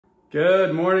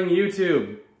Good morning,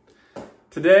 YouTube.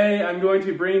 Today I'm going to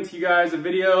be bringing to you guys a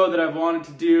video that I've wanted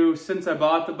to do since I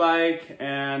bought the bike,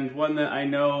 and one that I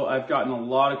know I've gotten a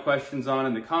lot of questions on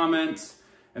in the comments,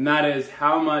 and that is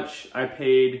how much I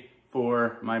paid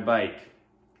for my bike.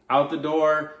 Out the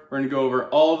door, we're going to go over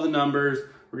all of the numbers.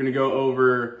 We're going to go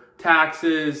over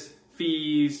taxes,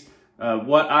 fees,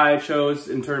 what I chose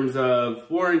in terms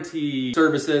of warranty,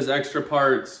 services, extra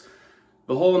parts,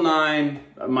 the whole nine,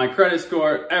 my credit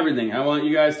score, everything. I want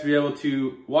you guys to be able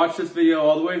to watch this video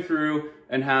all the way through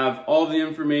and have all the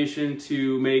information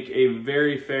to make a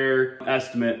very fair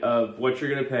estimate of what you're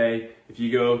gonna pay if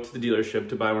you go to the dealership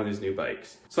to buy one of these new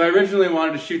bikes. So I originally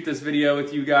wanted to shoot this video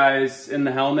with you guys in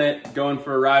the helmet, going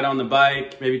for a ride on the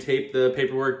bike, maybe tape the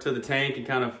paperwork to the tank and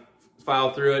kind of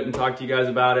file through it and talk to you guys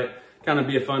about it. Kind of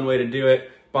be a fun way to do it.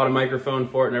 Bought a microphone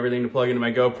for it and everything to plug into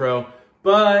my GoPro.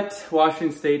 But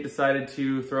Washington State decided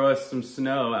to throw us some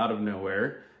snow out of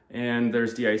nowhere, and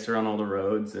there's de-icer on all the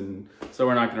roads, and so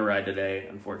we're not gonna ride today,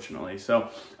 unfortunately. So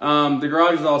the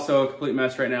garage is also a complete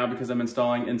mess right now because I'm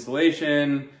installing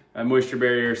insulation, a moisture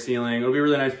barrier sealing. It'll be a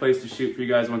really nice place to shoot for you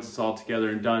guys once it's all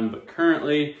together and done, but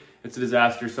currently it's a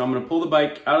disaster. So I'm gonna pull the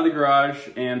bike out of the garage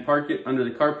and park it under the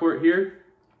carport here,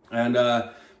 and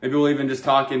maybe we'll even just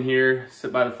talk in here,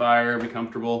 sit by the fire, be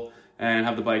comfortable, and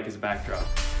have the bike as a backdrop.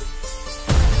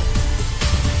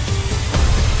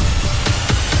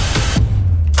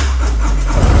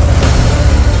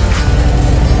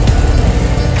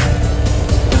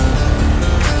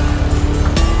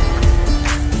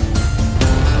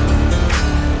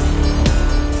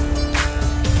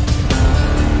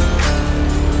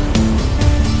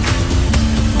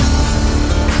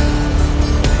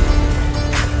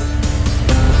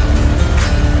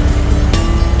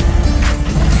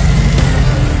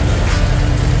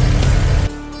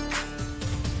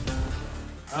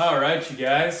 You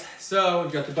guys, so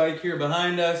we've got the bike here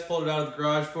behind us, pulled it out of the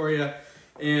garage for you,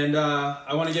 and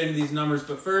I want to get into these numbers,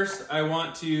 but first I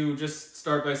want to just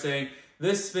start by saying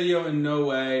this video in no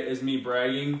way is me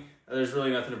bragging. There's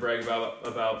really nothing to brag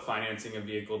about financing a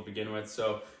vehicle to begin with,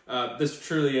 so this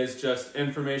truly is just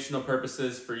informational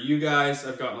purposes for you guys.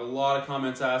 I've gotten a lot of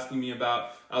comments asking me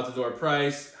about out-the-door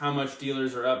price, how much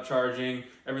dealers are upcharging,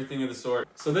 everything of the sort.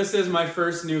 So this is my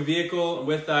first new vehicle.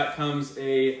 With that comes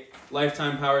a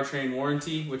lifetime powertrain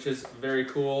warranty, which is very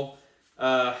cool.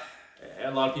 A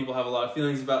lot of people have a lot of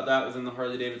feelings about that within the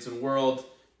Harley Davidson world.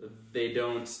 They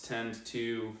don't tend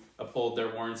to uphold their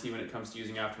warranty when it comes to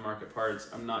using aftermarket parts.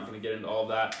 I'm not going to get into all of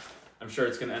that. I'm sure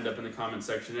it's going to end up in the comment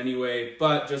section anyway,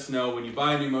 but just know when you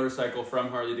buy a new motorcycle from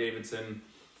Harley Davidson,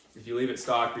 if you leave it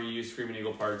stock or you use Screaming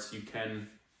Eagle parts, you can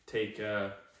take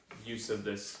use of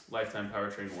this lifetime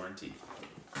powertrain warranty.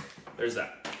 There's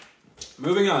that.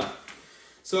 Moving on.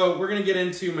 So we're gonna get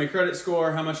into my credit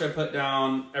score, how much I put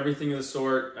down, everything of the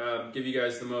sort, give you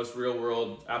guys the most real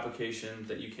world application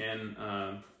that you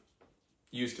can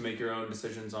use to make your own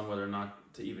decisions on whether or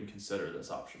not to even consider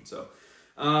this option. So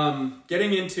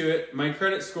getting into it, my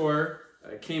credit score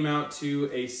came out to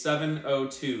a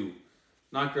 702.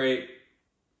 Not great,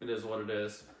 it is what it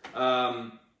is.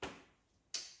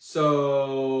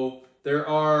 So there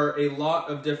are a lot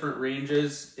of different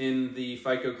ranges in the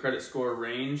FICO credit score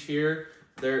range here.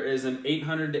 There is an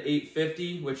 800 to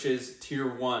 850, which is tier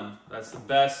 1. That's the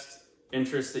best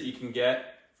interest that you can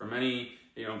get from any,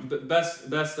 the best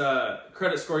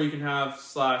credit score you can have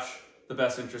 / the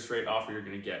best interest rate offer you're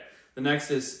going to get. The next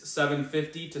is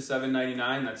 750 to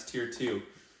 799. That's tier 2.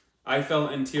 I fell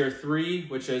in tier 3,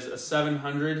 which is a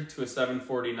 700 to a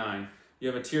 749. You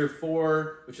have a tier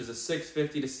 4, which is a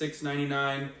 650 to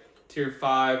 699. Tier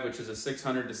 5, which is a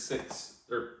 600 to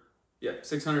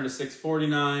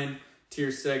 649. Tier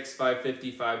 6,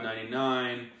 550,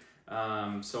 599,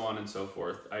 so on and so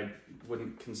forth. I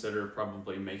wouldn't consider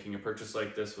probably making a purchase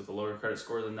like this with a lower credit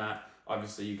score than that.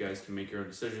 Obviously, you guys can make your own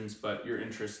decisions, but your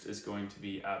interest is going to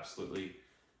be absolutely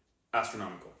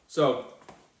astronomical. So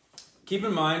keep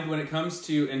in mind, when it comes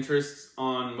to interests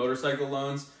on motorcycle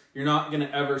loans, you're not going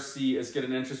to ever see as good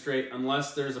an interest rate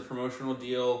unless there's a promotional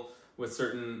deal with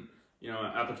certain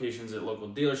applications at local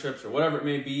dealerships or whatever it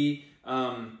may be.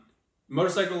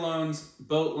 Motorcycle loans,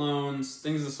 boat loans,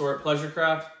 things of the sort, pleasure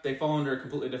craft, they fall under a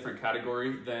completely different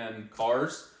category than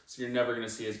cars, so you're never going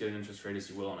to see as good an interest rate as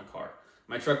you will on a car.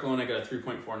 My truck loan, I got a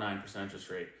 3.49% interest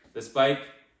rate. This bike,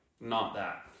 not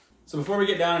that. So before we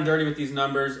get down and dirty with these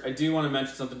numbers, I do want to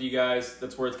mention something to you guys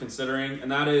that's worth considering, and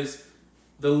that is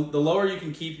the lower you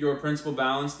can keep your principal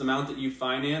balance, the amount that you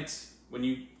finance when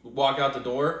you walk out the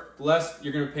door, the less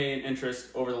you're going to pay in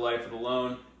interest over the life of the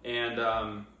loan,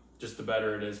 and just the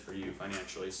better it is for you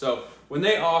financially. So when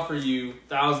they offer you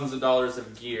thousands of dollars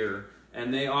of gear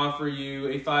and they offer you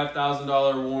a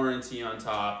 $5,000 warranty on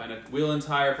top and a wheel and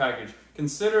tire package.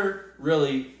 Consider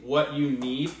really what you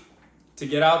need to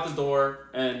get out the door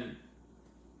and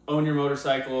own your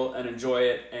motorcycle and enjoy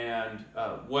it, and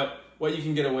what you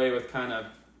can get away with kind of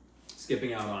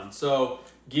skipping out on. So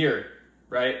gear,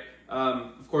 right?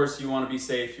 Of course you want to be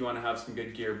safe, you want to have some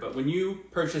good gear, but when you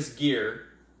purchase gear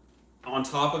on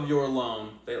top of your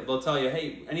loan, they'll tell you,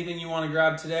 hey, anything you want to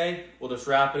grab today, we'll just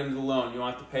wrap it into the loan. You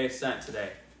won't have to pay a cent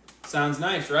today. Sounds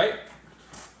nice, right?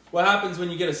 What happens when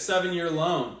you get a 7-year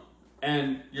loan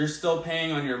and you're still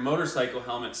paying on your motorcycle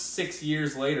helmet 6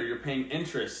 years later? You're paying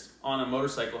interest on a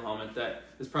motorcycle helmet that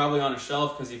is probably on a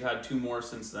shelf because you've had 2 more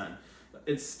since then.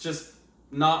 It's just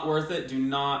not worth it. Do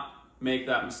not make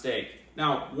that mistake.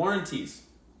 Now, warranties.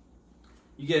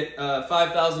 You get a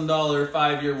 $5,000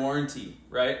 5-year warranty,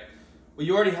 right? Well,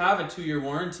 you already have a 2-year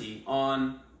warranty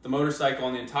on the motorcycle,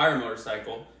 on the entire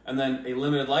motorcycle, and then a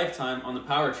limited lifetime on the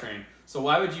powertrain. So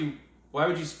why would you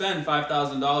spend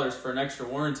 $5,000 for an extra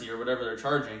warranty or whatever they're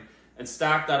charging and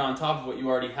stack that on top of what you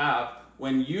already have,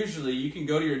 when usually you can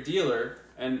go to your dealer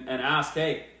and ask,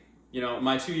 hey, you know,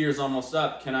 my 2 years almost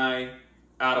up, can I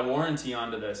add a warranty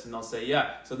onto this? And they'll say,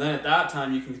 yeah. So then at that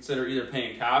time you can consider either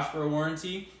paying cash for a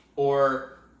warranty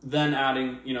or then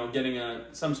adding, you know, getting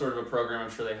some sort of a program.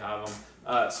 I'm sure they have them.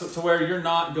 So to where you're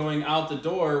not going out the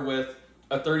door with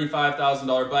a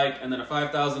 $35,000 bike and then a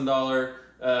 $5,000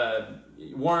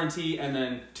 warranty and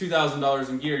then $2,000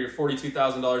 in gear. You're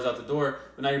 $42,000 out the door,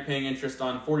 but now you're paying interest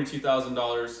on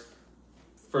 $42,000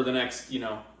 for the next, you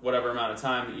know, whatever amount of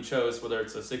time that you chose, whether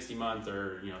it's a 60-month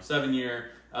or, you know,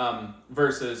 7-year,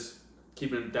 versus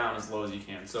keeping it down as low as you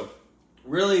can. So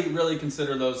really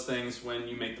consider those things when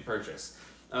you make the purchase.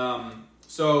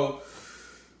 So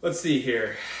let's see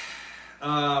here.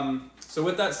 So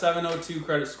with that 702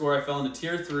 credit score, I fell into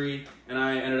tier 3 and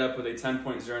I ended up with a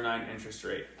 10.09 interest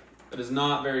rate. That is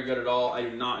not very good at all. I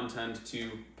do not intend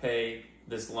to pay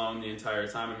this loan the entire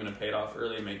time. I'm going to pay it off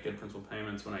early and make good principal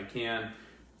payments when I can,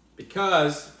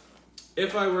 because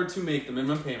if I were to make the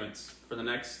minimum payments for the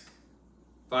next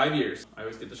 5 years, I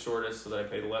always get the shortest so that I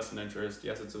pay the less in interest.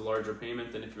 Yes, it's a larger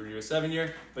payment than if you were to do a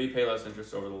 7-year, but you pay less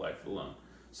interest over the life of the loan.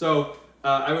 So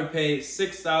I would pay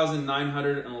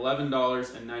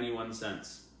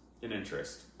 $6,911.91 in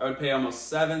interest. I would pay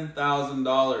almost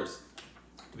 $7,000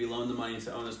 to be loaned the money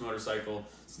to own this motorcycle,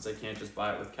 since I can't just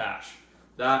buy it with cash.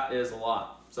 That is a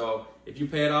lot. So if you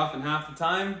pay it off in half the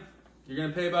time, you're going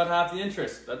to pay about half the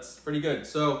interest. That's pretty good.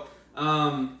 So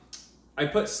I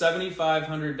put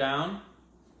 $7,500 down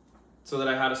so that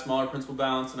I had a smaller principal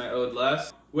balance and I owed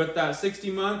less. With that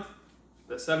 60-month,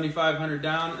 that $7,500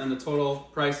 down, and the total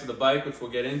price of the bike, which we'll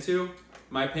get into,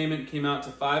 my payment came out to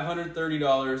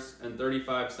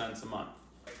 $530.35 a month.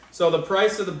 So the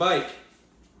price of the bike,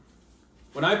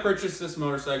 when I purchased this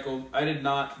motorcycle, I did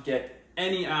not get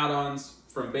any add-ons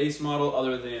from base model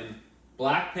other than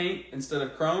black paint instead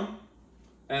of chrome,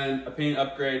 and a paint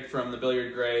upgrade from the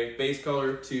billiard gray base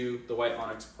color to the white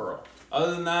onyx pearl.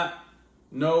 Other than that,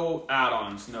 no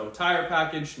add-ons, no tire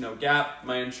package, no gap.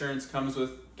 My insurance comes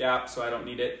with gap, so I don't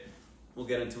need it. We'll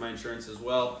get into my insurance as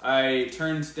well. I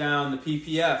turned down the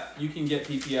PPF. You can get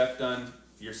PPF done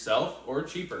yourself or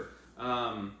cheaper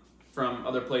from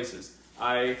other places.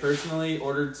 I personally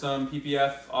ordered some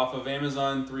PPF off of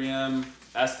Amazon, 3M,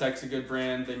 Aztec's a good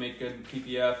brand, they make good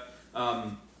PPF.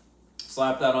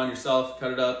 Slap that on yourself,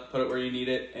 cut it up, put it where you need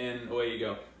it, and away you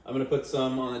go. I'm gonna put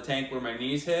some on the tank where my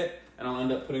knees hit, and I'll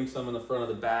end up putting some in the front of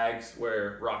the bags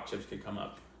where rock chips could come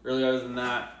up. Really, other than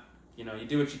that, you know, you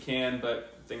do what you can,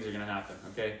 but things are gonna happen,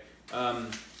 okay?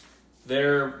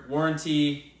 Their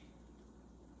warranty,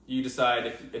 you decide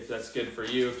if that's good for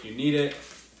you, if you need it.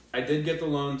 I did get the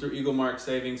loan through Eagle Mark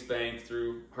Savings Bank,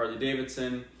 through Harley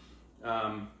Davidson.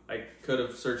 I could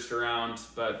have searched around,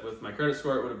 but with my credit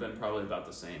score, it would have been probably about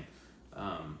the same.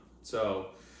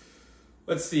 So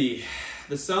let's see.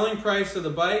 The selling price of the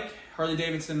bike, Harley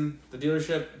Davidson, the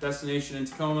dealership destination in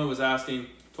Tacoma, was asking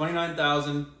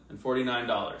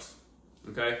 $29,049.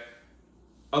 Okay.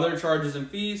 Other charges and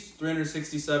fees,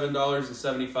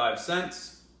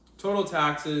 $367.75. Total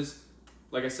taxes,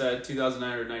 like I said,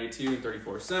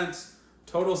 $2,992.34.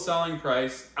 Total selling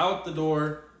price out the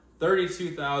door,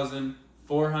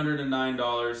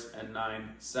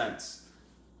 $32,409.09.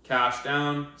 Cash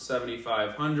down,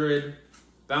 $7,500.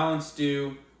 Balance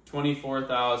due,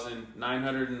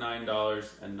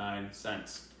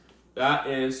 $24,909.09. That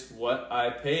is what I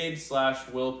paid /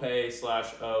 will /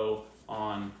 owe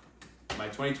on my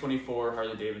 2024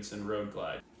 Harley Davidson Road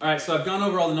Glide. All right, so I've gone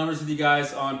over all the numbers with you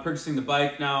guys on purchasing the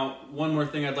bike. Now, one more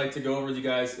thing I'd like to go over with you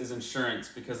guys is insurance,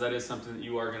 because that is something that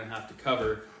you are going to have to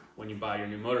cover when you buy your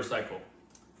new motorcycle.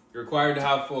 You're required to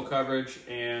have full coverage,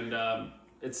 and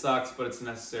it sucks, but it's a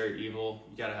necessary evil.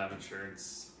 You gotta have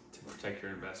insurance to protect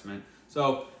your investment.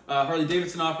 So Harley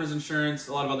Davidson offers insurance.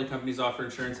 A lot of other companies offer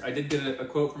insurance. I did get a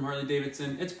quote from Harley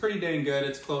Davidson. It's pretty dang good.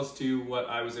 It's close to what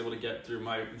I was able to get through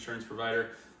my insurance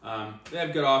provider. They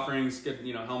have good offerings, good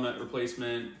helmet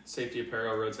replacement, safety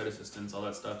apparel, roadside assistance, all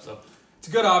that stuff. So it's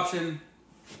a good option.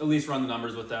 At least run the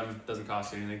numbers with them. It doesn't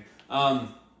cost you anything. I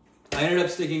ended up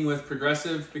sticking with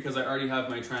Progressive because I already have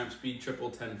my Triumph Speed Triple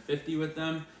 1050 with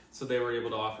them, so they were able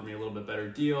to offer me a little bit better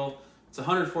deal. It's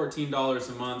 $114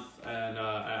 a month, and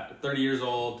at 30 years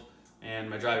old, and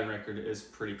my driving record is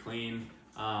pretty clean.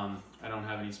 I don't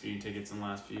have any speeding tickets in the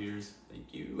last few years.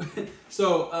 Thank you.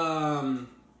 So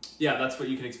yeah, that's what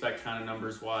you can expect kind of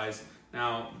numbers wise.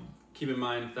 Now, keep in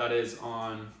mind that is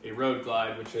on a Road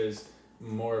Glide, which is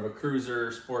more of a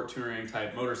cruiser, sport touring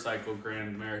type motorcycle,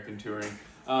 Grand American touring.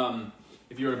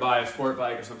 If you were to buy a sport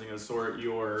bike or something of the sort,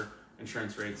 your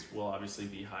insurance rates will obviously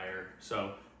be higher.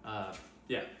 So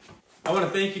yeah. I want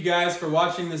to thank you guys for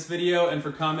watching this video and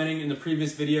for commenting in the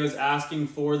previous videos asking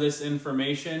for this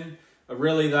information.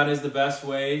 Really, that is the best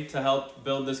way to help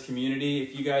build this community.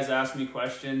 If you guys ask me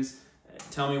questions,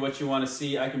 tell me what you want to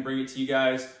see, I can bring it to you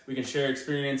guys. We can share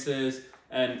experiences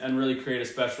and really create a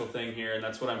special thing here, and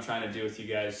that's what I'm trying to do with you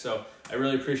guys. So I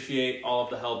really appreciate all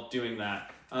of the help doing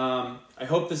that. I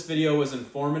hope this video was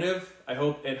informative. I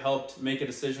hope it helped make a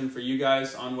decision for you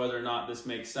guys on whether or not this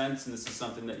makes sense and this is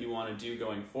something that you want to do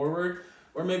going forward.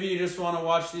 Or maybe you just want to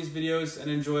watch these videos and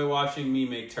enjoy watching me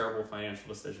make terrible financial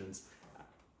decisions.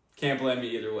 Can't blame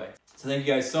me either way. So thank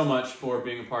you guys so much for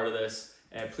being a part of this.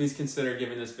 And please consider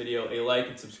giving this video a like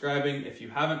and subscribing if you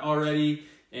haven't already.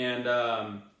 And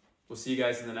we'll see you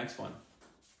guys in the next one.